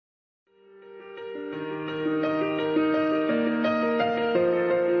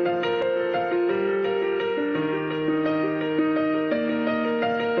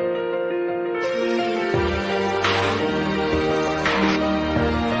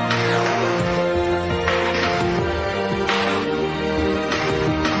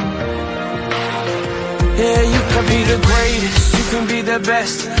Yeah, you can be the greatest, you can be the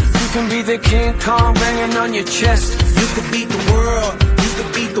best, you can be the King Kong banging on your chest. You could beat the world, you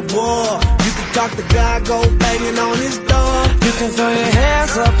could beat the war, you could talk to God, go banging on his door. You can throw your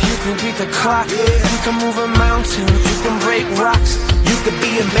hands up, you can beat the clock, you can move a mountain, you can break rocks. You could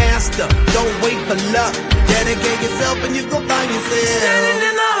be a master, don't wait for luck. Dedicate yourself and you gon' find yourself standing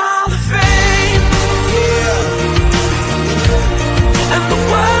in the Hall of Fame. Yeah. And the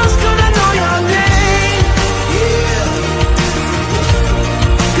world's gonna know your name. Yeah.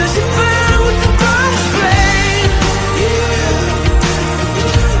 'Cause you burn with the brightest flame. Yeah.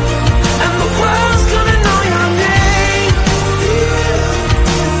 And the world's gonna know your name.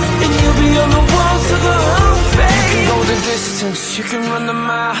 Yeah. And you'll be on the walls of the Hall of Fame. You can go the distance, you can run the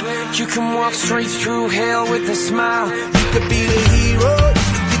mile, you can walk straight through hell with a smile. You could be the hero, you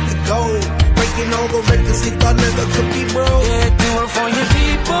could get the gold, breaking all the records they thought never could be broke. Yeah, do it for your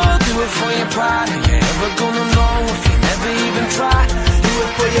people, do it for your pride. Are you ever gonna know if you never even try? Do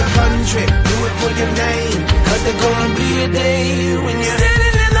it for your country, do it for your name, 'cause there's gonna be a day when you're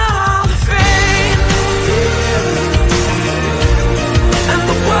standing in the Hall of Fame. Yeah. And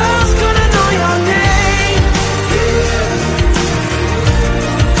the world's gonna know your name. Yeah.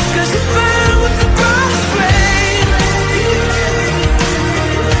 'Cause you burn with the brightest flame. Yeah.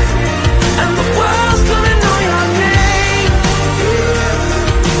 And the world's gonna know your name.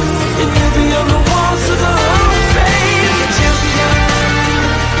 Yeah. And you'll be on the walls of the Hall of Fame. Be a champion.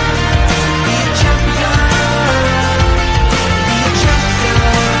 Be a champion. Be a champion.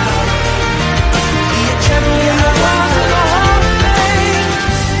 Be a champion. Walls of the Hall of Fame.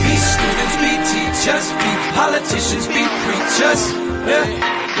 Be students, be teachers, be politicians, be preachers. Yeah.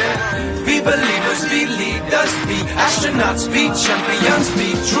 Be believers, be leaders, be astronauts, be champions, be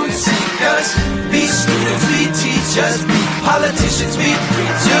truth seekers. Be students, be teachers, be politicians, be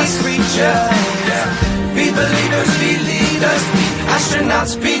preachers. Yeah. Be believers, be leaders, be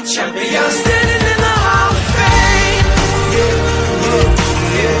astronauts, be champions. Standing in the Hall of Fame.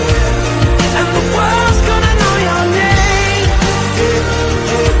 And the world's gonna know your name.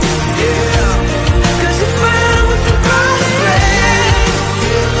 'Cause you burn with the brightest flame.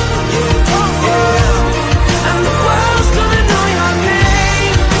 And the world's gonna know your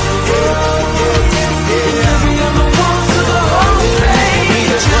name. And you'll be on the walls of the Hall of Fame. Be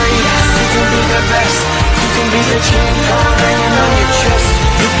the greatest, you can be the best, you can be the King Kong banging on your chest.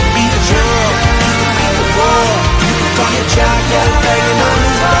 You can be the world, you can be the war, you can call your child, go banging on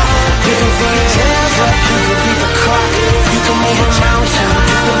his door. You can throw your hands up, you can beat the clock, you can move a mountain,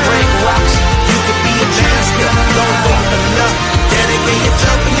 you can break rocks. You could be a master, don't wait for luck. Dedicate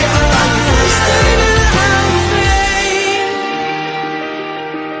yourself and you can find yourself Standing in the Hall of Fame.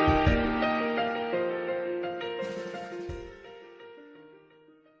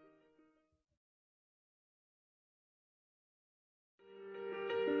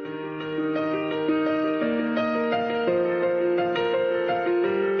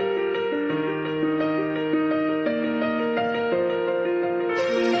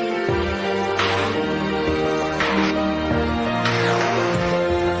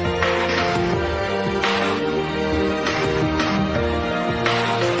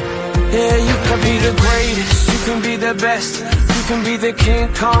 Yeah, you can be the greatest, you can be the best, you can be the King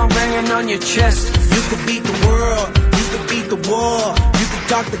Kong banging on your chest. You could beat the world, you could beat the war, you could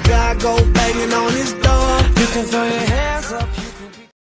talk to God, go banging on his door. You can throw your hands up.